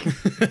 Yeah.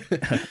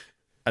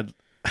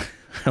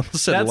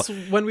 That's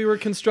when we were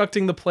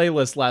constructing the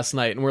playlist last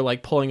night, and we're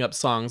like pulling up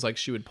songs like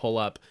she would pull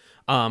up.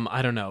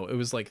 I don't know. It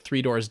was like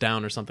Three Doors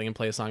Down or something and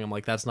play a song. I'm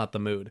like, that's not the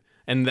mood.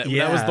 And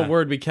that was the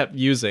word we kept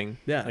using.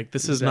 Yeah. Like,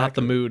 this is not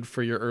the mood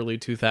for your early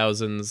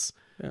 2000s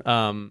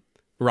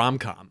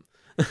rom-com.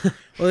 Well,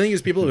 the thing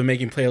is, people have been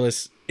making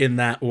playlists in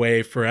that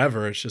way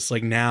forever. It's just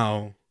like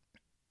now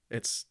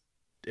it's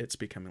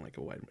becoming like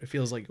it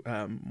feels like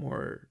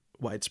more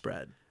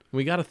widespread.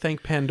 We got to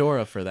thank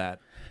Pandora for that.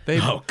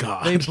 Oh,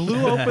 God. They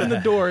blew open the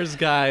doors,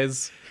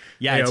 guys.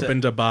 Yeah, they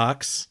opened a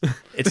box.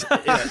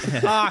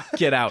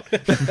 Get out.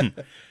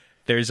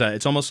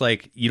 It's almost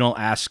like you don't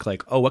ask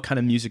like, oh, what kind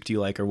of music do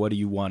you like, or what do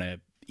you want to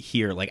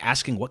hear? Like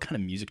asking what kind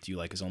of music do you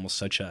like is almost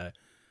such a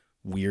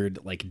weird,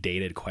 like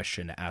dated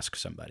question to ask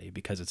somebody,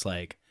 because it's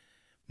like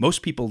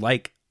most people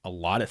like a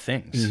lot of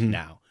things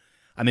now.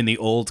 I mean, the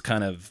old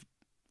kind of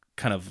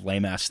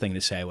lame ass thing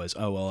to say was,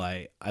 oh, well,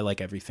 I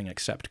like everything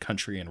except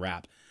country and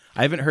rap.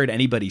 I haven't heard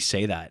anybody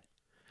say that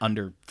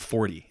under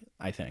 40.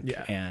 I think.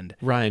 Yeah. And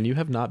Ryan, you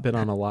have not been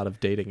on a lot of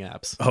dating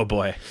apps. Oh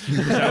boy.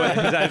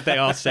 If they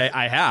all say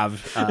I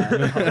have,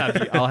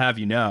 I'll have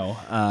you know.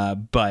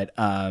 But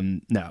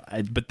no,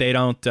 but they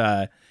don't.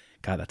 God,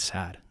 that's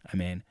sad. I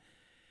mean,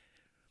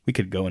 we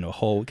could have a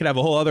whole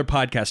other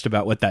podcast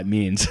about what that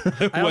means.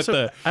 I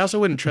also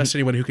wouldn't trust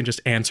anyone who can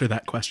just answer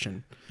that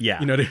question. Yeah.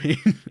 You know what I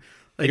mean?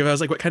 Like if I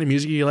was like, what kind of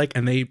music do you like?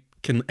 And they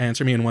can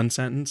answer me in one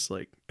sentence,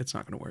 like it's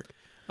not going to work.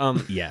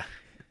 Yeah.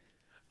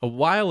 A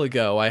while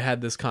ago, I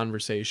had this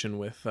conversation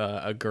with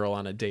a girl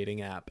on a dating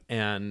app,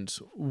 and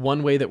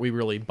one way that we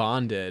really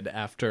bonded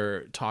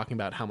after talking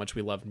about how much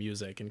we love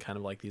music and kind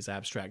of like these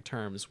abstract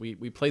terms, we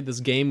played this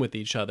game with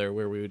each other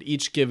where we would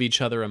each give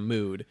each other a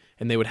mood,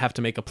 and they would have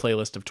to make a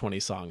playlist of 20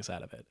 songs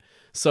out of it.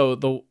 So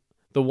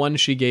the one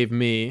she gave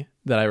me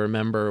that I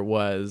remember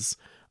was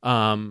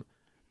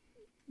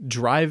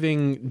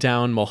driving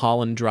down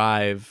Mulholland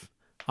Drive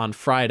on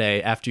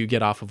Friday after you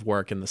get off of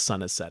work and the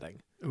sun is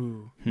setting.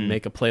 Ooh.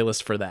 Make a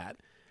playlist for that.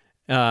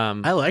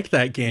 I like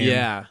that game.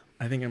 Yeah.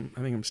 I think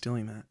I'm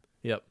stealing that.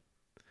 Yep.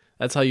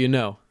 That's how you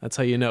know.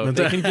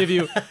 They can give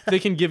you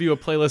a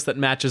playlist that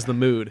matches the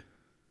mood.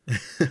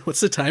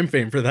 What's the time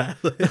frame for that?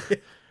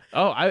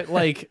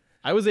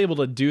 I was able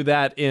to do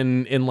that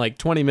in like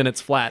 20 minutes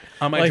flat.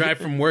 On my drive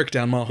from work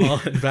down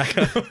Mulholland back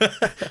up.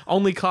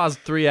 Only caused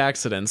 3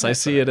 accidents. I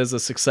see it as a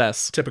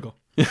success. Typical.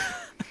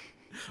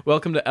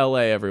 Welcome to LA,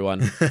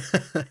 everyone.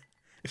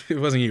 If it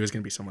wasn't you, it was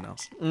going to be someone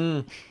else.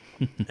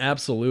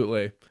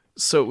 Absolutely.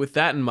 So with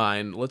that in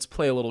mind, let's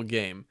play a little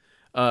game.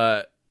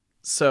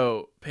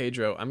 So,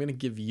 Pedro, I'm going to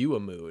give you a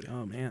mood.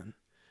 Oh, man.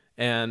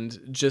 And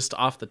just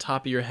off the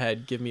top of your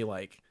head, give me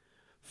like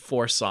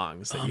 4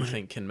 songs that you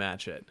think can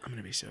match it. I'm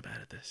going to be so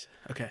bad at this.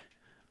 Okay.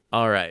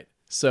 All right.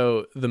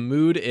 So the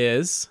mood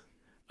is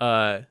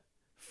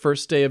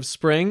first day of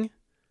spring.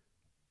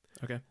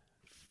 Okay.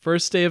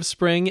 First day of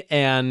spring,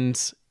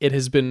 and it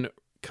has been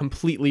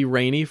completely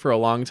rainy for a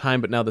long time,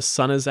 but now the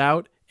sun is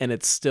out and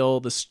it's still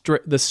the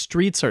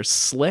streets are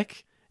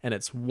slick and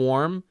it's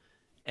warm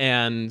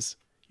and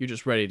you're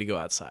just ready to go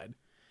outside.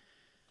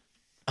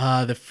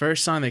 The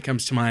first song that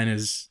comes to mind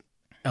is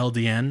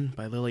LDN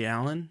by Lily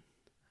Allen.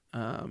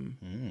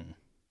 And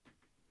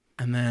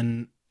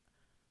then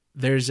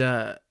there's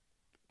I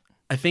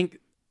think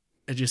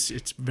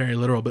it's very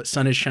literal, but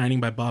Sun is Shining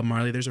by Bob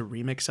Marley. There's a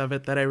remix of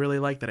it that I really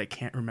like that I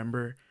can't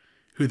remember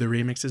who the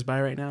remix is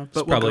by right now.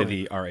 But It's probably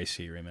the RAC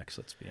remix,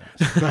 let's be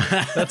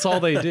honest. That's all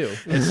they do.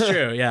 It's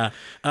true, yeah.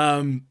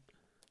 On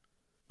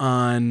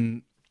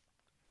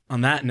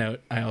that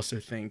note, I also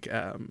think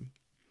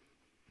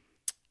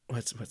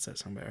what's that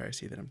song by RAC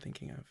that I'm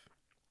thinking of?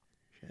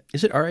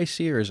 Is it RAC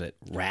or is it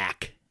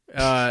RAC?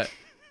 Well,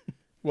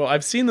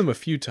 I've seen them a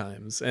few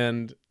times,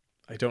 and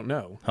I don't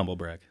know. Humble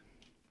brag.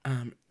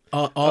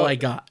 All I've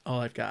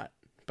got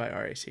by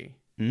RAC,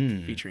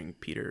 Mm. featuring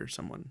Peter or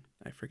someone.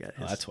 I forget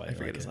his. That's why I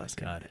forget like his it. last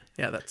name. Got it.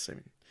 Yeah, that's. I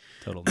mean,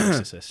 Total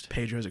narcissist.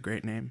 Pedro's a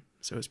great name.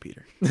 So is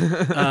Peter.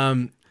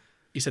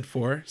 You said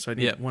 4, so I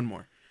need one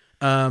more.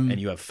 And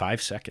you have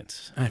 5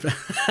 seconds.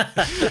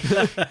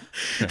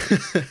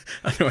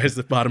 Otherwise,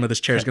 the bottom of this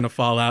chair is going to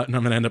fall out, and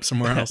I'm going to end up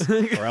somewhere else.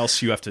 Or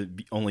else you have to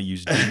only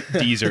use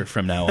Deezer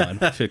from now on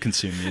to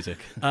consume music.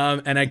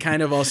 And I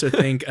kind of also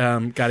think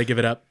 "Gotta Give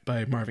It Up"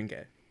 by Marvin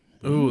Gaye.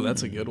 Ooh,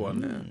 that's a good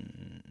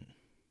one.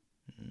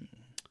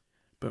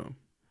 Boom.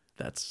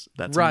 That's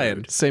Ryan,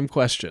 mood. same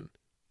question.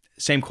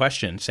 Same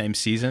question, same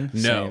season? No.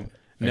 Same- Are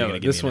you No, gonna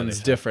give this me another one's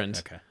time? different.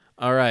 Okay.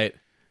 All right.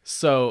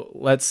 So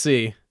let's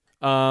see.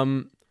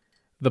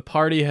 The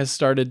party has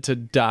started to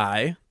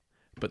die,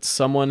 but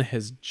someone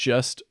has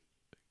just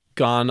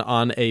gone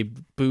on a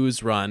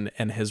booze run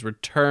and has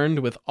returned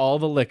with all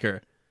the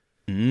liquor.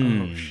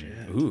 Oh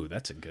shit! Ooh,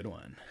 that's a good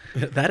one.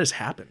 That has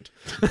happened.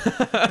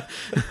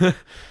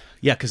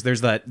 Yeah, because there's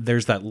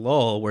that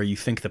lull where you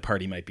think the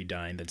party might be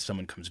dying, then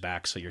someone comes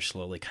back, so you're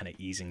slowly kind of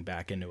easing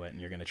back into it,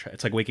 and you're gonna try.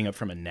 It's like waking up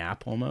from a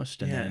nap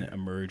almost, and then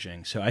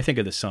emerging. So I think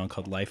of this song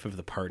called "Life of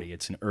the Party."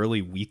 It's an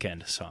early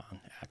Weekend song,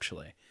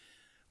 actually,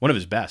 one of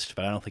his best,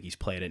 but I don't think he's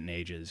played it in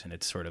ages, and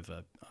it's sort of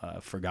a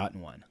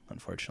forgotten one,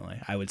 unfortunately.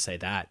 I would say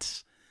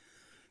that's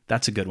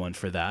a good one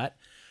for that.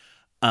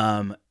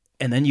 And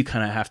then you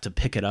kind of have to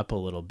pick it up a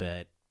little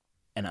bit,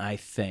 and I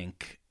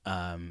think.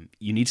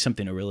 You need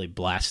something to really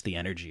blast the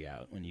energy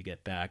out when you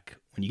get back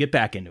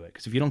into it.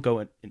 Because if you don't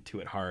go into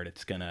it hard,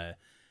 you're gonna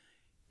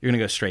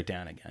go straight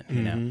down again,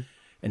 you know.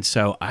 And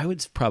so I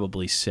would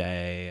probably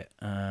say,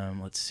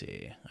 let's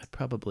see, I'd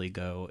probably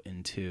go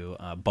into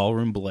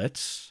Ballroom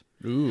Blitz.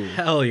 Ooh.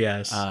 Hell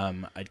yes.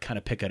 I'd kind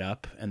of pick it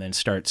up and then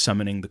start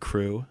summoning the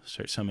crew,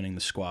 start summoning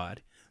the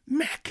squad.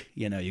 Mick,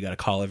 you got to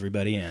call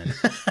everybody in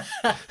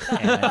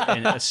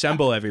and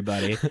assemble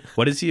everybody.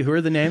 What is he? Who are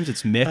the names?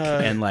 It's Mick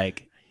and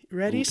like.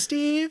 Ready,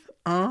 Steve?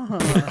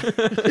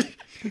 That's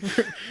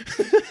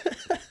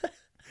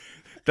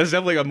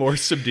definitely a more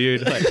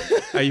subdued. Like,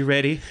 are you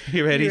ready?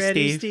 You ready,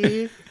 Steve?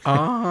 Steve?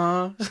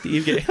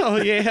 Steve, oh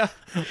yeah.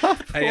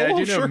 I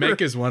do know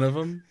Mick is one of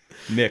them.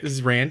 Mick.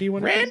 Is Randy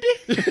one? Randy?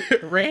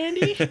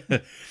 Randy?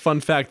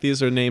 Fun fact,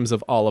 these are names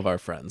of all of our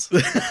friends.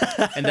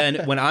 And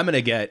then when I'm going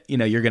to get,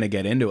 you're going to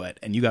get into it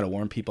and you got to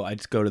warn people,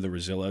 I'd go to the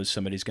Rosillos.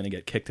 Somebody's going to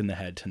get kicked in the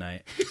head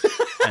tonight.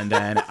 And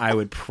then I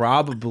would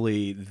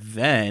probably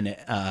then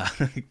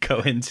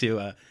go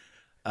into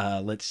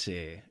let's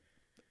see,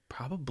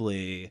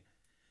 probably,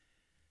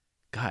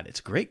 God, it's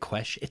a great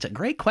question. It's a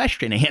great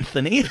question,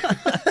 Anthony.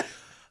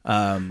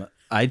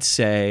 I'd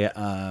say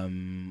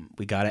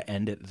we got to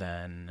end it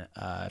then.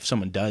 If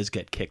someone does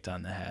get kicked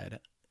on the head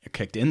or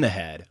kicked in the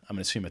head, I'm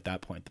going to assume at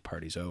that point the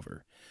party's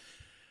over.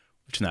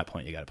 Which in that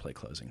point you got to play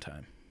closing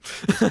time.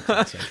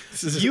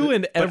 You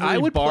and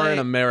every bar in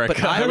America.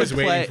 But I was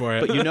would waiting for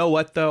it. But you know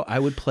what though? I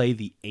would play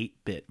the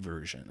 8-bit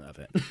version of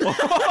it.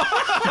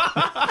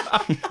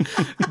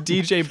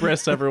 DJ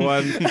Briss,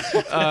 everyone.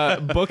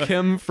 Book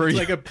him for It's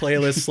like a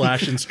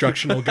playlist /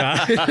 instructional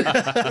guide.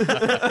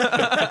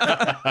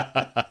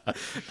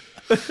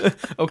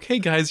 Okay,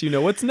 guys, you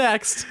know what's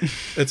next.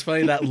 It's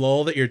funny, that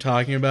lull that you're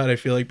talking about, I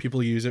feel like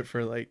people use it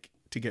for like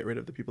to get rid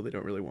of the people they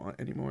don't really want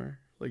anymore.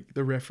 Like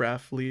the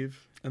riffraff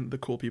leave and the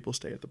cool people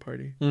stay at the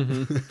party.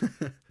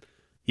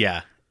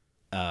 Yeah.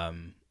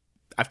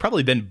 I've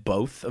probably been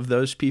both of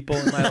those people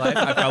in my life.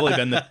 I've probably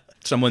been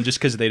someone just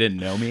because they didn't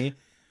know me.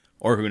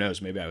 Or who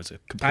knows, maybe I was a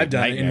complete I've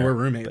done it and nightmare, we're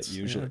roommates. But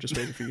usually. Just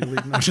waiting for you to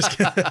leave. No, I'm just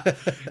kidding.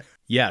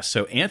 Yeah,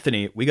 so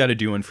Anthony, we got to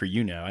do one for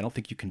you now. I don't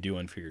think you can do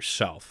one for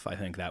yourself. I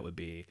think that would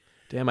be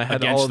Damn, I had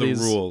against all of the these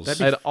rules.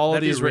 I had all of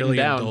That'd be these written really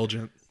down.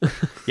 indulgent.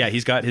 Yeah,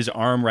 he's got his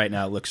arm right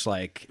now looks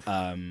like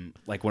one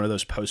of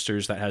those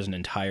posters that has an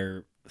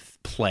entire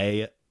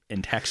play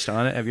in text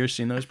on it. Have you ever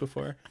seen those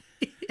before?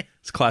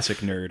 It's classic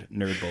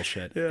nerd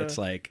bullshit. Yeah. It's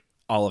like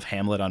all of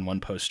Hamlet on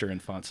one poster in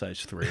font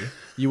size 3.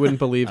 You wouldn't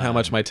believe how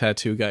much my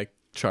tattoo guy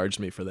charged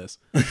me for this.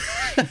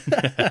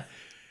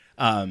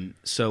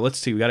 So let's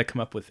see. We got to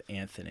come up with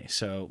Anthony.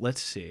 So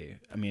let's see.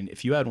 I mean,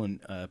 if you had one,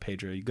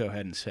 Pedro, you go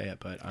ahead and say it.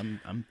 But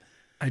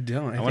I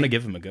don't. I want to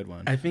give him a good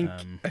one. I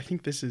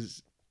think this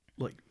is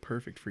like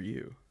perfect for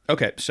you.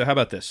 Okay, so how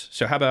about this?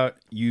 So how about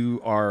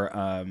you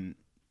are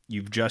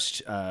you've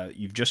just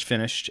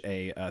finished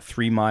a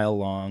 3-mile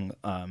long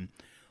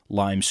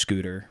Lime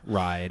scooter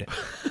ride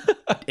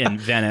in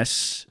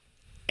Venice,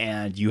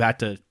 and you had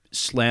to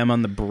slam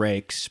on the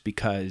brakes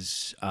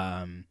because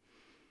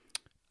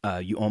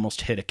you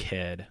almost hit a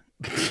kid,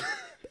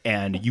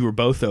 and you were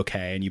both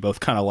okay, and you both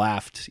kind of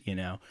laughed,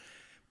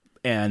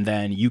 and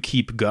then you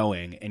keep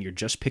going, and you're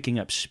just picking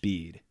up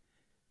speed.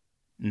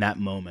 In that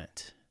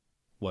moment,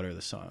 what are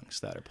the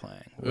songs that are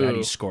playing? How do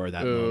you score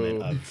that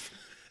moment of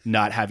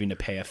not having to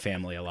pay a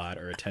family a lot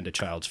or attend a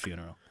child's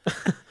funeral?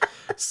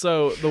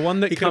 So the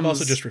one that He could comes have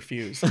also just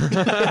refused.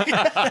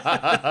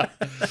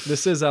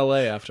 This is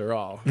LA after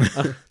all.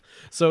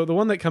 So the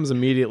one that comes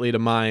immediately to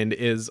mind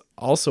is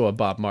also a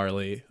Bob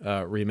Marley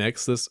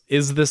remix. This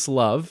Is This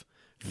Love,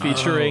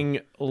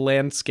 featuring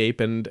Landscape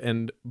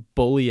and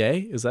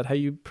Bollier. Is that how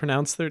you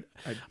pronounce their?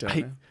 I don't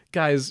know.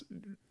 Guys,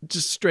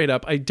 just straight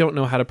up, I don't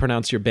know how to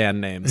pronounce your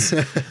band names.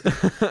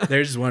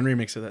 There's one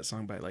remix of that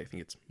song by, I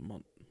think it's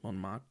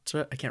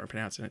Montmartre. I can't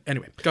pronounce it.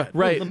 Anyway, go ahead.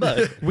 Right.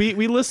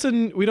 We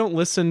don't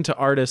listen to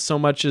artists so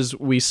much as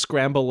we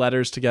scramble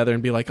letters together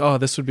and be like, oh,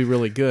 this would be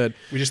really good.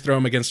 We just throw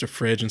them against a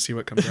fridge and see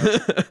what comes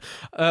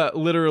out.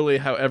 Literally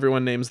how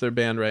everyone names their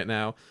band right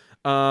now.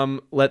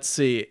 Let's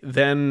see.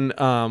 Then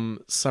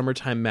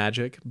Summertime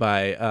Magic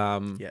by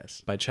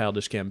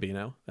Childish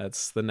Gambino.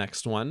 That's the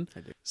next one.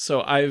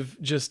 So I've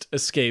just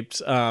escaped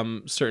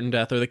certain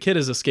death, or the kid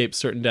has escaped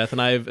certain death,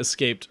 and I've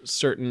escaped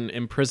certain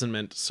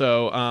imprisonment.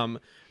 So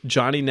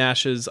Johnny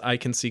Nash's I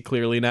Can See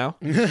Clearly Now.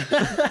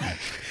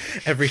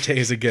 Every day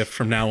is a gift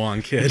from now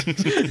on, kid.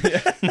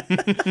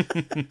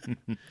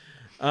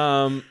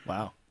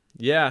 Wow.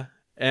 Yeah.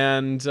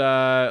 And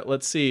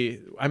let's see.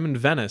 I'm in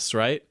Venice,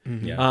 right?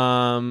 Mm-hmm.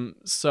 Yeah.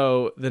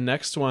 So the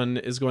next one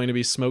is going to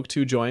be Smoke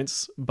Two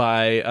Joints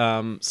by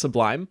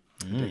Sublime.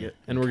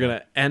 And we're going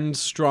to end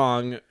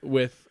strong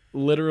with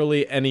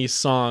literally any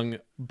song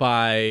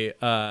by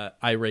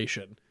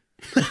Iration.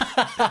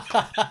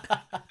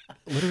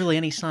 Literally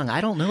any song. I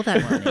don't know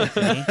that one,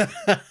 Anthony.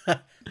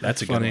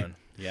 That's a funny. good one.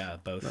 Yeah,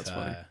 both. That's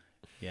funny.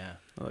 Yeah.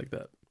 I like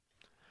that.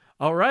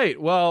 All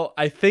right. Well,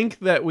 I think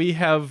that we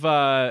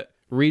have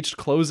reached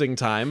closing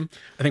time.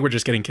 I think we're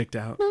just getting kicked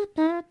out.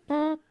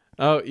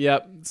 Oh,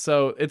 yep.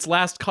 So it's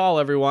last call,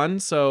 everyone.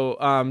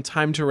 So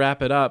time to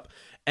wrap it up.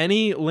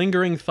 Any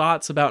lingering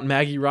thoughts about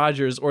Maggie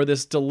Rogers or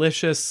this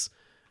delicious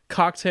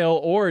cocktail,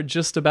 or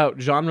just about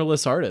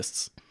genreless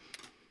artists?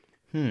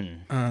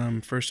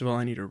 First of all,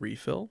 I need a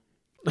refill.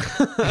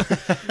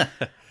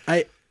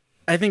 I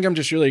think I'm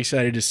just really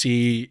excited to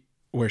see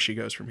where she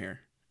goes from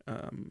here.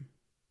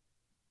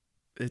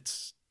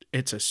 It's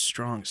a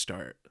strong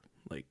start,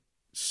 like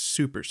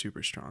super,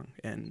 super strong,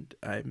 and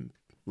I'm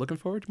looking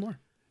forward to more.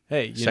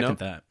 Hey, you Second know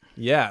that.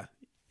 Yeah.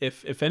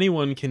 If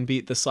anyone can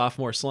beat the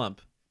sophomore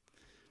slump,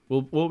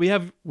 well, we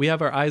have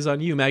our eyes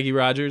on you, Maggie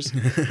Rogers.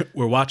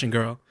 We're watching,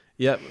 girl.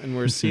 Yep, and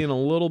we're seeing a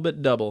little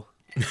bit double.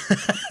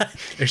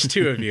 There's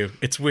two of you.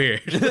 It's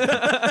weird.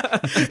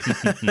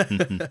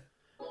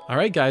 All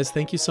right, guys,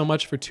 thank you so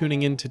much for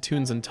tuning in to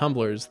Tunes and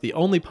Tumblers, the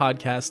only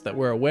podcast that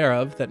we're aware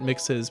of that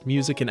mixes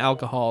music and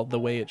alcohol the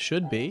way it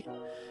should be.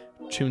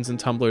 Tunes and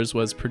Tumblers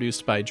was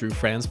produced by Drew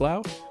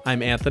Franzblau.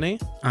 I'm Anthony.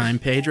 I'm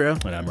Pedro.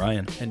 And I'm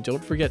Ryan. And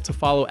don't forget to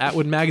follow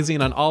Atwood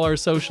Magazine on all our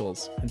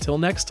socials. Until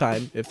next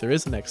time, if there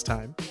is a next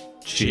time,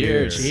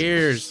 cheers.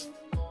 Cheers.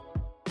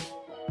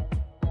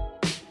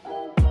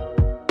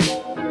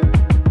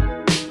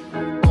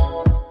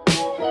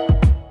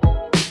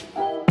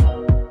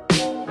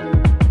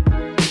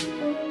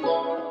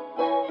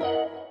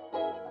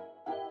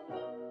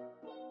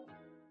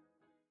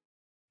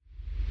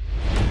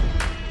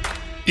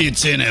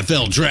 It's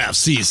NFL draft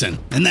season,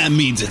 and that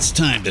means it's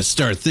time to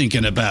start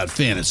thinking about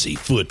fantasy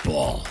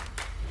football.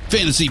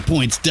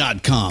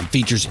 FantasyPoints.com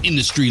features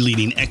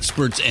industry-leading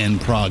experts and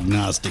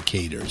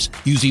prognosticators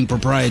using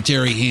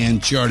proprietary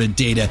hand-charted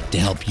data to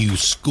help you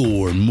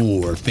score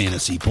more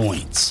fantasy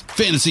points.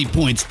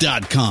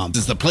 FantasyPoints.com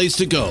is the place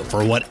to go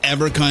for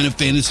whatever kind of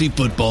fantasy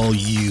football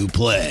you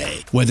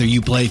play. Whether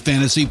you play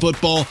fantasy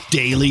football,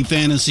 daily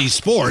fantasy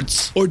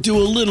sports, or do a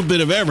little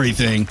bit of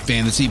everything,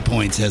 Fantasy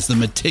Points has the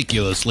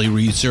meticulously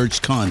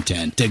researched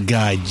content to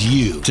guide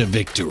you to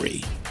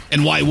victory.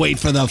 And why wait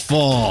for the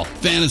fall?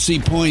 Fantasy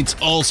Points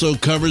also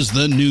covers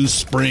the new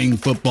spring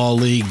football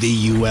league,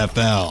 the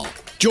UFL.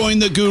 Join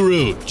the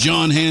guru,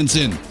 John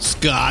Hansen,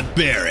 Scott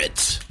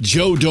Barrett,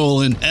 Joe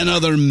Dolan, and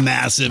other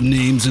massive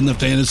names in the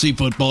fantasy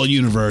football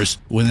universe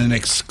with an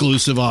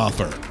exclusive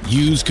offer.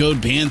 Use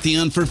code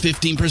Pantheon for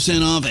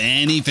 15% off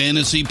any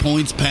Fantasy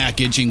Points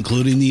package,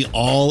 including the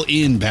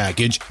all-in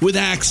package, with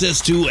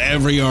access to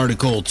every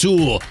article,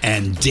 tool,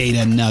 and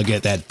data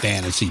nugget that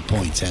Fantasy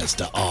Points has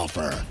to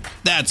offer.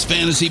 That's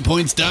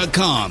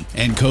FantasyPoints.com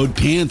and code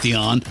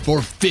Pantheon for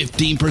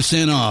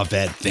 15% off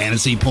at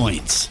Fantasy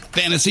Points.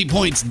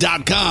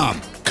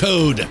 FantasyPoints.com,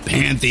 code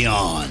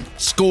Pantheon.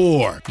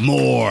 Score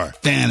more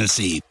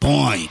fantasy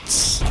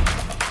points.